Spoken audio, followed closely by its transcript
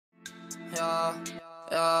Yeah,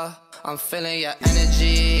 yeah, I'm feeling your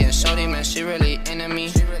energy. And shorty, man, she really into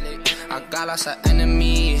me. I got lots of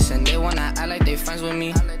enemies, and they wanna act like they friends with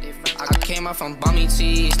me. I came up from bummy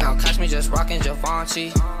tees, now catch me just rocking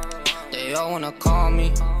Givenchy. They all wanna call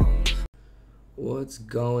me. What's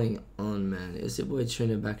going on, man? It's your boy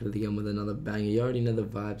Trina back at it again with another banger. You already know the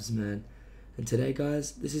vibes, man. And today,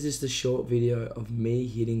 guys, this is just a short video of me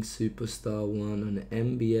hitting Superstar 1 on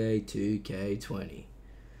NBA 2K20.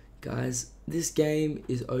 Guys, this game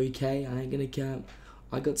is okay, I ain't gonna cap.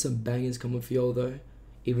 I got some bangers coming for y'all though.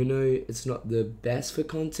 Even though it's not the best for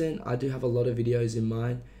content, I do have a lot of videos in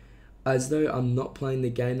mind. As though I'm not playing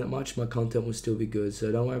the game that much, my content will still be good,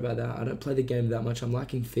 so don't worry about that. I don't play the game that much. I'm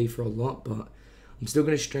liking FIFA a lot, but I'm still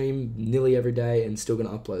going to stream nearly every day and still going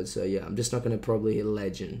to upload. So yeah, I'm just not going to probably hit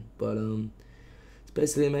legend. But it's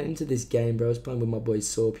basically, man, into this game, bro. I was playing with my boys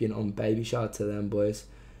Sorpy and On Baby. Shout out to them, boys.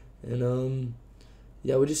 And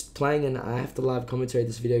yeah, we're just playing, and I have to live commentary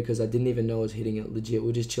this video because I didn't even know I was hitting it legit.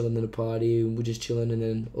 We're just chilling in a party, and we're just chilling, and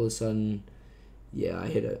then all of a sudden, yeah, I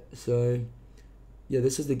hit it. So yeah,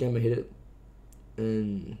 this is the game I hit it.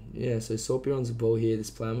 And yeah, so Sorpy runs the ball here. This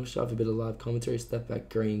play, I'm gonna show off a bit of live commentary. Step back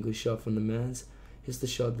green, good shot from the mans. Here's the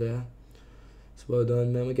shot there. It's well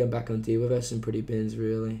done, man. We're getting back on D. We've had some pretty bins,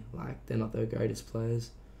 really. Like, they're not the greatest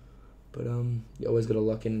players, but you always gotta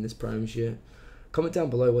lock in this prime shit. Comment down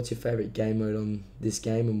below what's your favorite game mode on this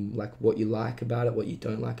game, and like what you like about it, what you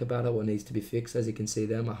don't like about it, what needs to be fixed. As you can see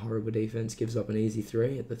there, my horrible defense gives up an easy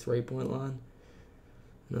 3 at the 3-point line.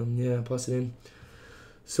 And yeah, pass it in.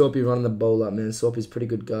 Sorpy running the ball up, man. Sorpy's pretty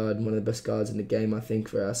good guard, one of the best guards in the game, I think,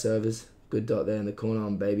 for our servers. Good dot there in the corner.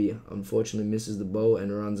 On Baby unfortunately misses the ball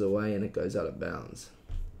and runs away, and it goes out of bounds.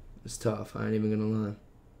 It's tough, I ain't even gonna lie.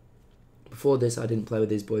 Before this, I didn't play with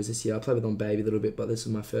these boys this year. I played with On Baby a little bit, but this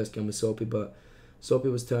was my first game with Sorpy. But Sorpy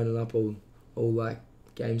was turning up all like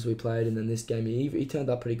games we played, and then this game he turned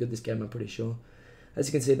up pretty good this game, I'm pretty sure. As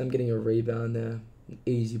you can see, I'm getting a rebound there.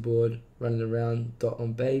 Easy board, running around, dot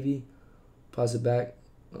On Baby. Pass it back.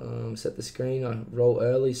 Set the screen, I roll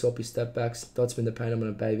early, Sorpy step backs, dots in the paint, I'm on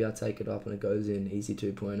a Baby, I take it up and it goes in. Easy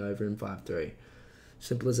 2-point over him, 5-3.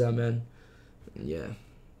 Simple as that, man. And yeah.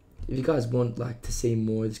 If you guys want like to see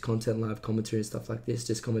more of this content, live commentary and stuff like this,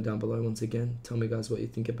 just comment down below once again. Tell me guys what you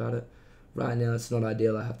think about it. Right now it's not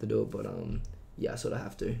ideal, I have to do it, but yeah, I sort of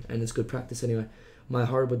have to. And it's good practice anyway. My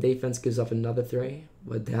horrible defense gives up another 3.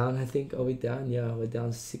 We're down, I think. Are we down? Yeah, we're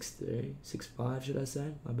down 6-3, 6-5 should I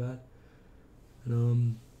say? My bad.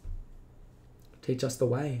 And teach us the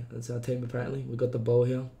way. That's our team apparently. We got the ball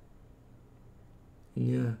here. And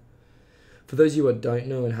yeah. For those of you who don't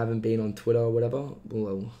know and haven't been on Twitter or whatever,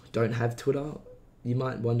 well, don't have Twitter, you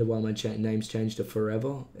might wonder why my name's changed to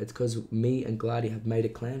Forever. It's because me and Glady have made a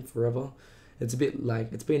clan, Forever. It's a bit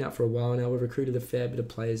like, it's been out for a while now. We've recruited a fair bit of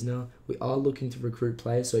players now. We are looking to recruit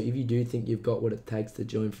players, so if you do think you've got what it takes to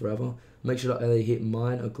join Forever, make sure to either hit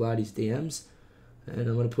mine or Glady's DMs. And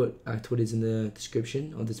I'm going to put our Twitters in the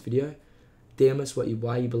description of this video. DM us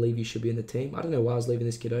why you believe you should be in the team. I don't know why I was leaving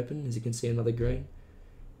this kid open. As you can see, another green.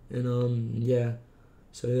 And yeah.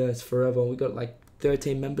 So yeah, it's Forever. We got like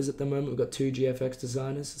 13 members at the moment. We've got 2 GFX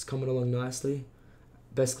designers. It's coming along nicely.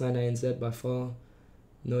 Best clan ANZ by far.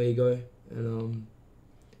 No ego. And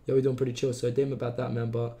yeah, we're doing pretty chill. So DM about that,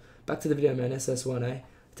 man. But back to the video, man. SS1A.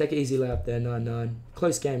 Take it easy layup there. 9-9.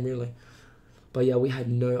 Close game, really. But yeah, we had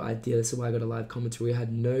no idea. This is why I got a live commentary. We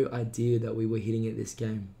had no idea that we were hitting it this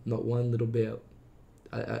game. Not one little bit.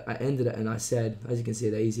 I ended it and I said, as you can see,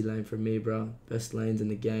 the easy lane from me, bro. Best lanes in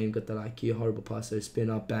the game. Got that IQ. Horrible pass. So spin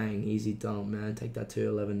up. Bang. Easy dump, man. Take that to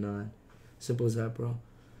 11-9. Simple as that, bro.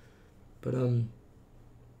 But,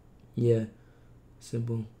 yeah.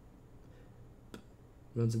 Simple.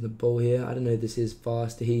 Runs in the ball here. I don't know if this is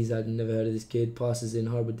fast. I'd never heard of this kid. Passes in,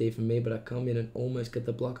 horrible D for me, but I come in and almost get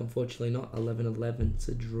the block. Unfortunately not. 11-11. It's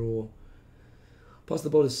a draw. Pass the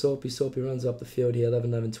ball to Sorpy. Sorpy runs up the field here.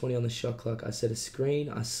 11-11. 20 on the shot clock. I set a screen.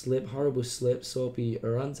 I slip. Horrible slip. Sorpy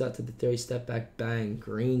runs out to the 3. Step back. Bang.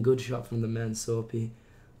 Green. Good shot from the man Sorpy.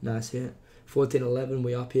 Nice hit. 14-11.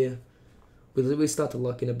 We up here. We start to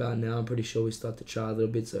lock in about now. I'm pretty sure we start to try a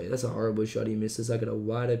little bit. So that's a horrible shot he misses. I got a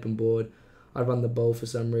wide open board. I run the ball for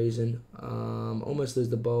some reason. Almost lose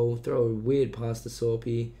the ball. Throw a weird pass to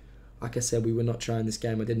Sorpy. Like I said, we were not trying this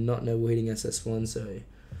game. I did not know we were hitting SS1, so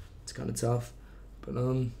it's kind of tough. But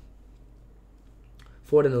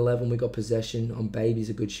 14-11, we got possession. On Baby's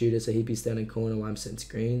a good shooter, so he'd be standing corner while I'm setting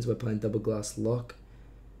screens. We're playing double glass lock.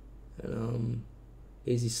 And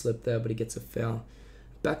easy slip there, but he gets a foul.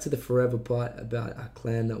 Back to the Forever part about our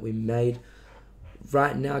clan that we made.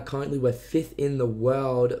 right now, currently, we're 5th in the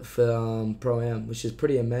world for Pro-Am, which is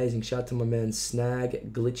pretty amazing. Shout out to my man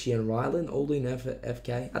Snag, Glitchy, and Rylan, all doing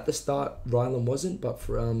FK. At the start, Rylan wasn't, but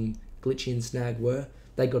for Glitchy and Snag were.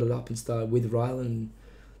 They got it up and started with Rylan.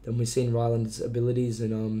 Then we seen Rylan's abilities,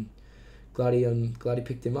 and Glady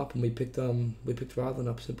picked him up, and we picked Rylan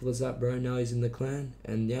up. Simple as that, bro. Now he's in the clan,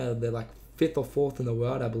 and yeah, they're like 5th or 4th in the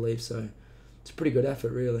world, I believe. So it's a pretty good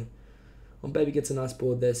effort, really. Baby gets a nice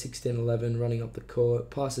board there, 16-11, running up the court,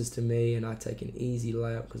 passes to me, and I take an easy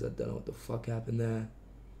layup because I don't know what the fuck happened there.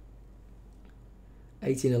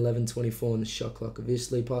 18-11, 24 on the shot clock.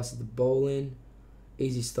 Obviously, passes the ball in,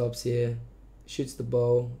 easy stops here, shoots the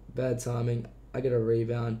ball, bad timing. I get a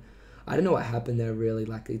rebound. I don't know what happened there, really.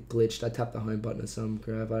 Like, it glitched. I tapped the home button or some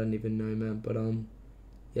crap. I don't even know, man. But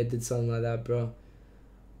yeah, did something like that, bro.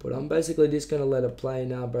 But I'm basically just going to let it play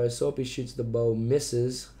now, bro. Soapy shoots the ball,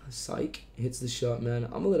 misses. Psych. Hits the shot, man.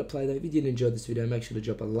 I'm going to let it play, though. If you did enjoy this video, make sure to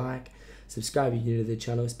drop a like. Subscribe if you're new to the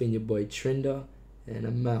channel. It's been your boy, Trinder. And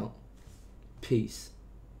I'm out. Peace.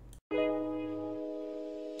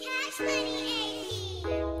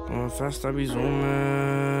 Going fast, I be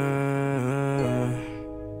zooming.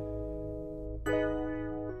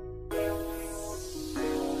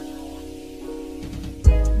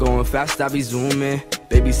 Going fast, I be zooming.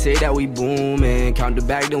 Baby say that we booming. Count the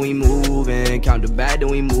bag, then we moving. Count the bag, then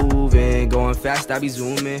we moving. Going fast, I be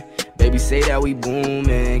zooming. Baby say that we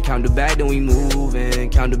booming. Count the bag, then we moving.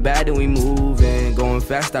 Count the bag, then we moving. Going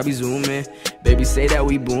fast, I be zooming. Baby say that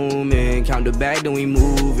we booming. Count the bag, then we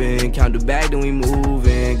moving. Count the bag, then we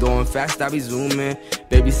moving. Going fast, I be zooming.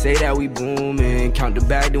 Baby say that we booming. Count the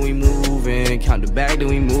bag, then we moving. Count the bag, then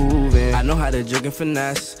we moving. I know how to jug and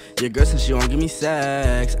finesse. Your girl said she won't give me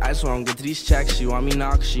sex. I just want to get to these checks. She want me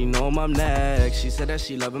now cause she know I'm up next. She said that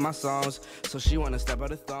she loving my songs, so she wanna step out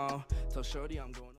the thong. So shorty, I'm going